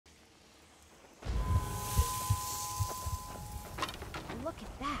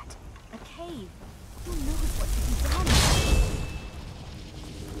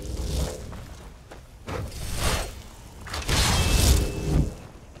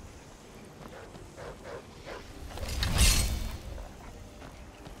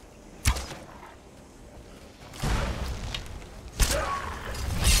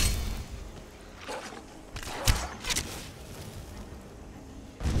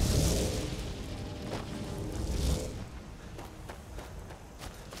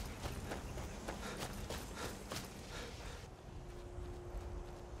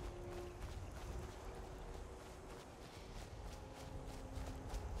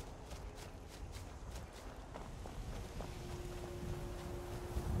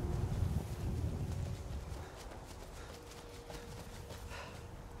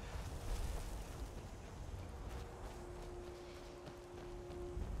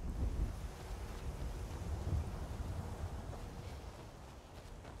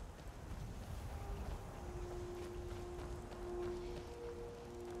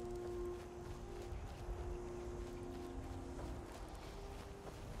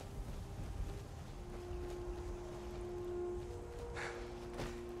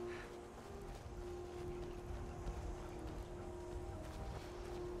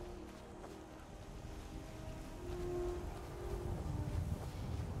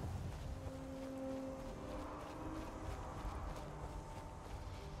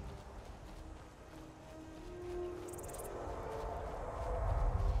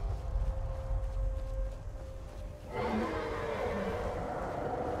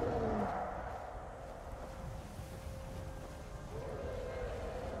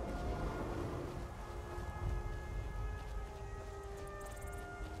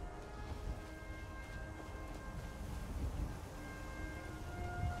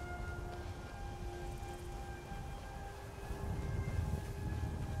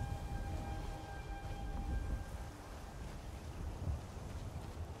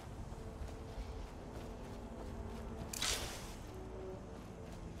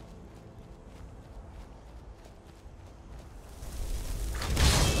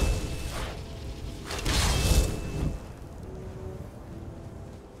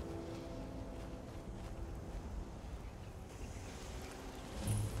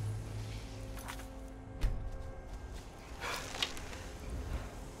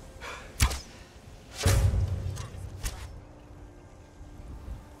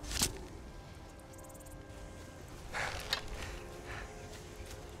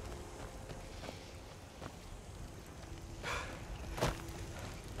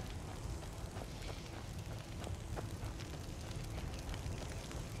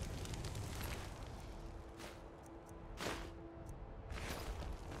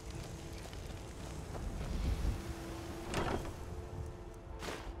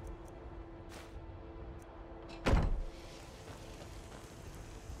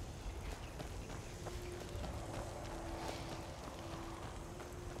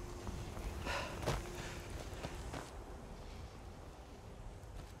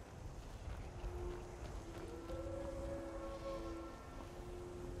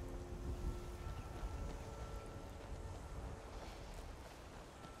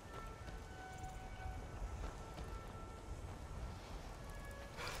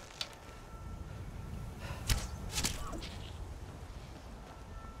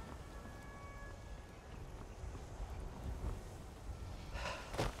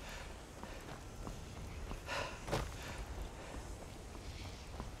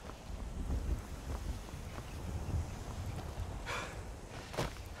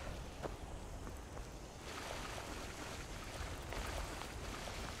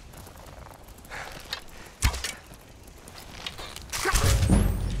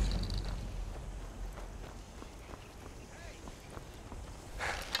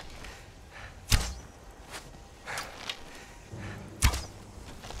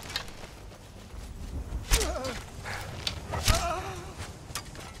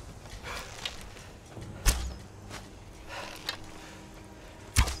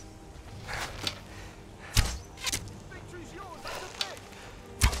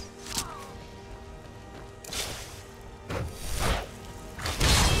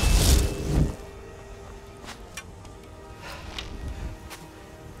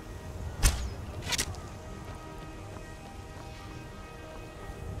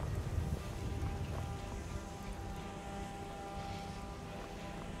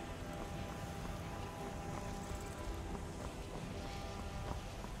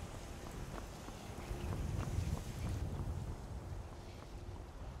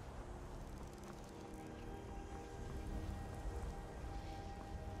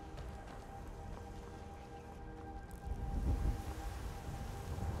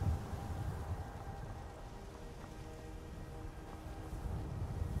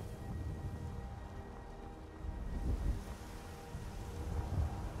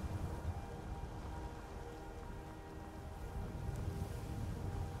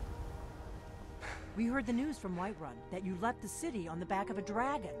We heard the news from Whiterun that you left the city on the back of a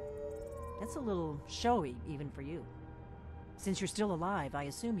dragon. That's a little showy, even for you. Since you're still alive, I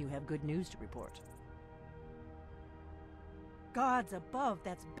assume you have good news to report. Gods above,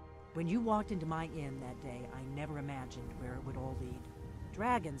 that's... When you walked into my inn that day, I never imagined where it would all lead.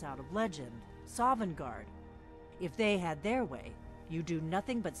 Dragons out of legend, Sovngarde. If they had their way, you do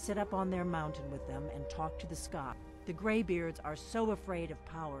nothing but sit up on their mountain with them and talk to the sky. The Greybeards are so afraid of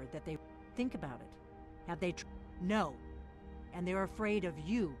power that they... Think about it. Have they... No. And they're afraid of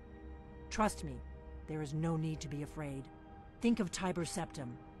you. Trust me, there is no need to be afraid. Think of Tiber Septim.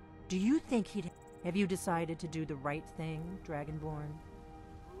 Do you think he'd... Have you decided to do the right thing, Dragonborn?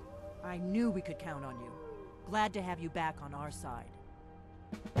 I knew we could count on you. Glad to have you back on our side.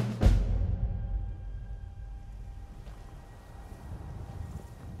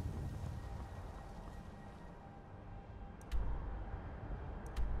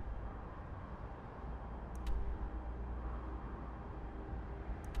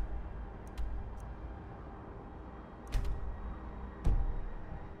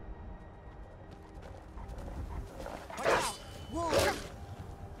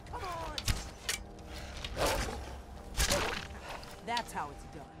 That's how it's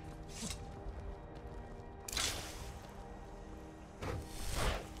done.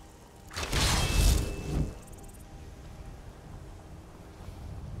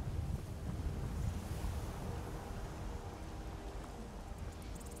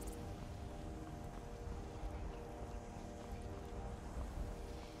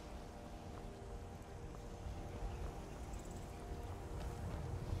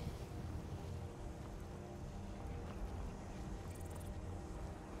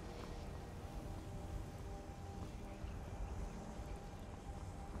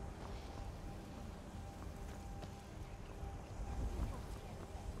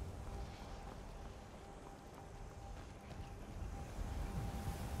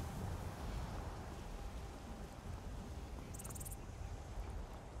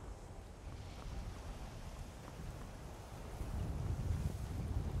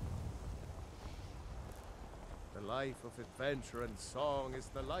 The life of adventure and song is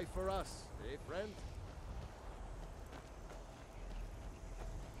the life for us, eh, friend?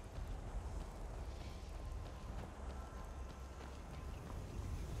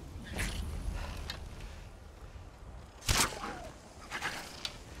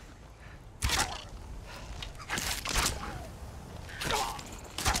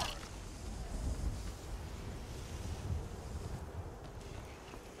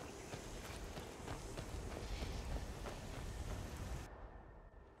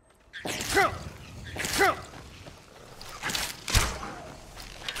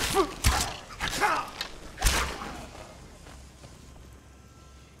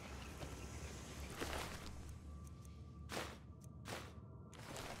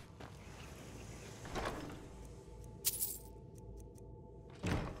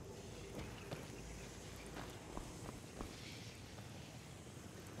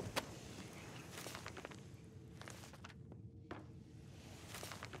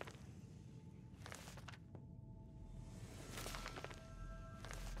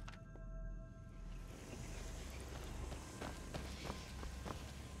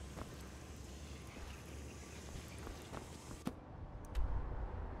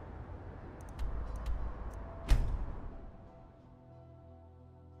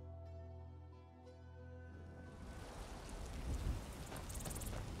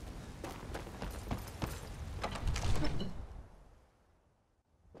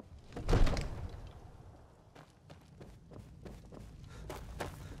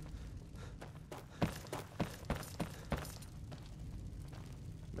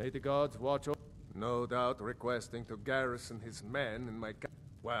 May the gods watch over. No doubt requesting to garrison his men in my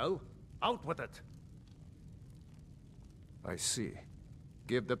Well, out with it! I see.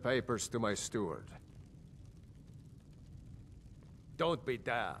 Give the papers to my steward. Don't be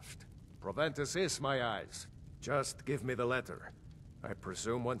daft. Proventus is my eyes. Just give me the letter. I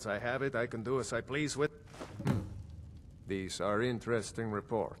presume once I have it, I can do as I please with... These are interesting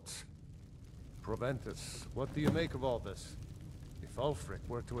reports. Proventus, what do you make of all this? If Ulfric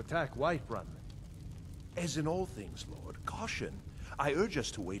were to attack Whiterun... As in all things, Lord, caution. I urge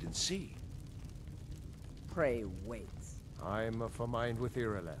us to wait and see. Pray wait. I'm of a mind with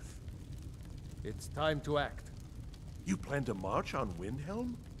Irileth. It's time to act. You plan to march on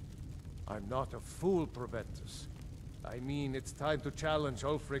Windhelm? I'm not a fool, Proventus. I mean, it's time to challenge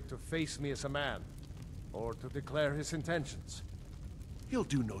Ulfric to face me as a man, or to declare his intentions. He'll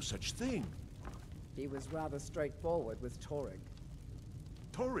do no such thing. He was rather straightforward with Torrig.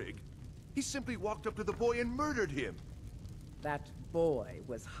 Torrig? He simply walked up to the boy and murdered him. That boy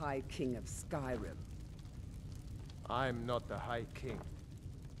was High King of Skyrim. I'm not the High King,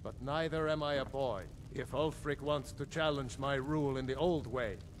 but neither am I a boy. If Ulfric wants to challenge my rule in the old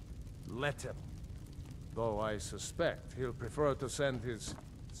way, let him. Though I suspect he'll prefer to send his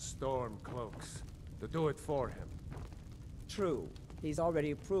storm cloaks to do it for him. True. He's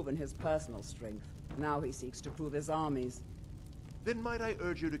already proven his personal strength. Now he seeks to prove his armies. Then might I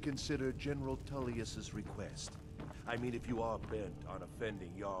urge you to consider General Tullius's request? I mean, if you are bent on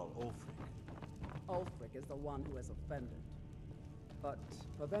offending Jarl Ulfric. Ulfric is the one who has offended. But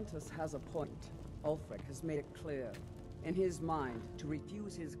Proventus has a point. Ulfric has made it clear. In his mind, to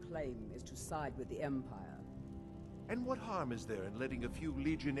refuse his claim is to side with the Empire. And what harm is there in letting a few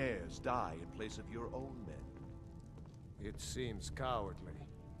legionnaires die in place of your own men? It seems cowardly.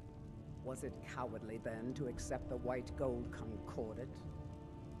 Was it cowardly then to accept the white gold concordat?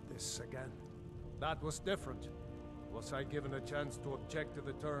 This again? That was different. Was I given a chance to object to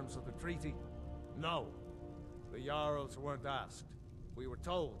the terms of the treaty? No. The Jarls weren't asked. We were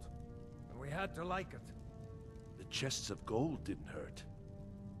told, and we had to like it. The chests of gold didn't hurt.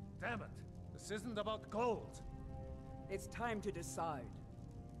 Damn it! This isn't about gold! It's time to decide.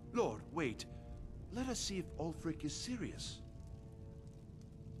 Lord, wait. Let us see if Ulfric is serious.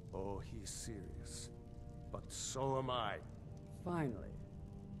 Oh, he's serious. But so am I. Finally.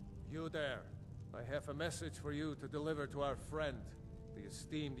 You there. I have a message for you to deliver to our friend, the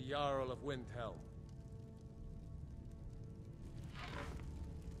esteemed Jarl of Windhelm.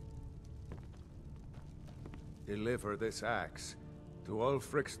 Deliver this axe to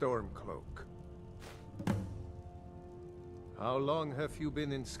Ulfric Stormcloak. How long have you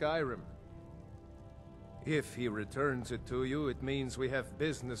been in Skyrim? If he returns it to you, it means we have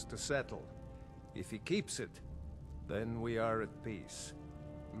business to settle. If he keeps it, then we are at peace.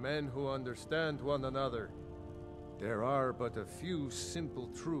 Men who understand one another. There are but a few simple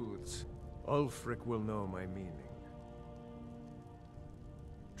truths. Ulfric will know my meaning.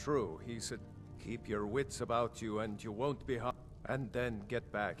 True, he said, keep your wits about you and you won't be harmed. And then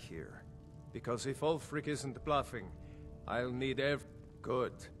get back here. Because if Ulfric isn't bluffing, I'll need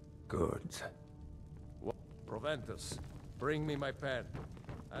Good. Proventus, bring me my pen.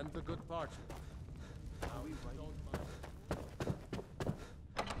 And the good parchment. Now, don't mind.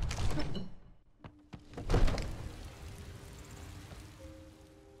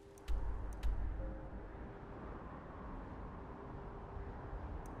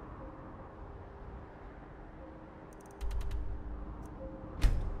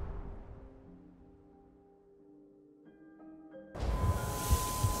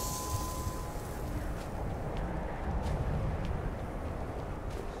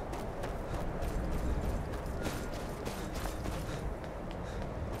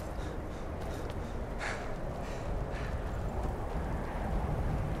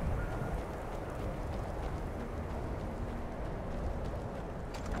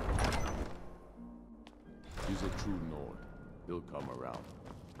 He's a true Nord. He'll come around.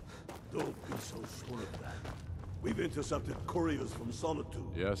 Don't be so sure of that. We've intercepted couriers from Solitude.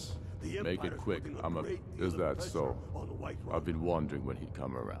 Yes? The Make it Empire's quick. putting a great deal Is of that pressure so? on Whiterun. I've been wondering when he'd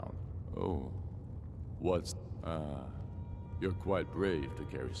come around. Oh. What's... You're quite brave to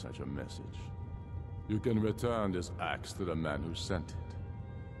carry such a message. You can return this axe to the man who sent it.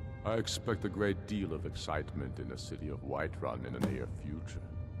 I expect a great deal of excitement in the city of Whiterun in the near future.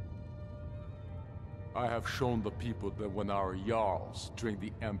 I have shown the people that when our Jarls drink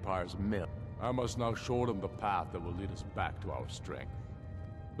the Empire's milk, I must now show them the path that will lead us back to our strength.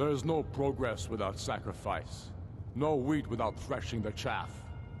 There is no progress without sacrifice, no wheat without threshing the chaff.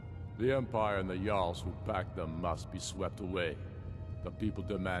 The Empire and the Jarls who back them must be swept away. The people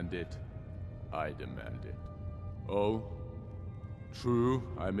demand it, I demand it. Oh, true,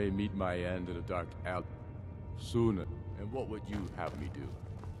 I may meet my end in a dark alley sooner. And what would you have me do?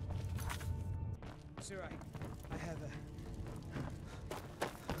 Sir, I have a...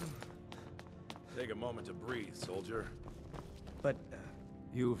 Take a moment to breathe, soldier. But,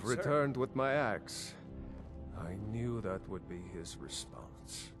 You've sir? returned with my axe. I knew that would be his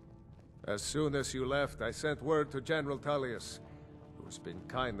response. As soon as you left, I sent word to General Tullius, who's been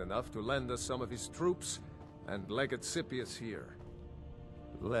kind enough to lend us some of his troops, and Legate Scipius here.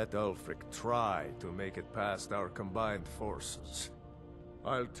 Let Ulfric try to make it past our combined forces.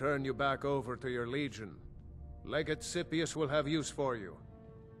 I'll turn you back over to your legion. Legate Scipius will have use for you.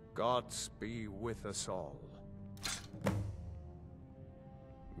 Gods be with us all.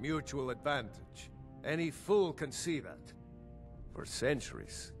 Mutual advantage. Any fool can see that. For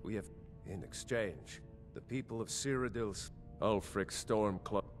centuries, we have... In exchange, the people of Cyrodiil's Ulfric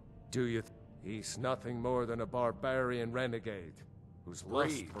Stormcloak. Do you he's nothing more than a barbarian renegade whose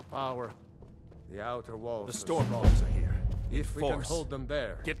lust Breathe. for power. The outer walls The are storm strong. clouds are here. If we can Force. hold them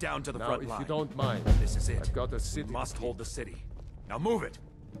there. Get down to the now, front if line. you don't mind, This is it. I've got a city. We must hold the city. Now move it!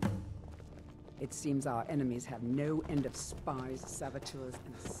 It seems our enemies have no end of spies, saboteurs,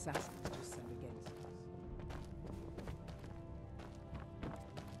 and assassins to send